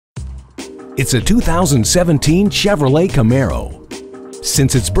It's a 2017 Chevrolet Camaro.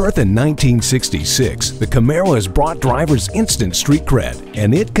 Since its birth in 1966, the Camaro has brought drivers instant street cred,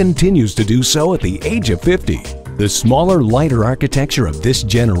 and it continues to do so at the age of 50. The smaller, lighter architecture of this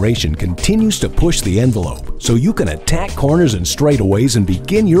generation continues to push the envelope, so you can attack corners and straightaways and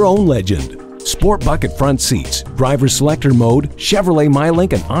begin your own legend. Sport bucket front seats, driver selector mode, Chevrolet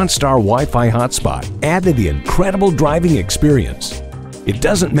MyLink and OnStar Wi-Fi hotspot add to the incredible driving experience. It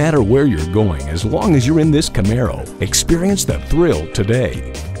doesn't matter where you're going as long as you're in this Camaro. Experience the thrill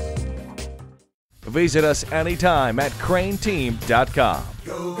today. Visit us anytime at crainteam.com.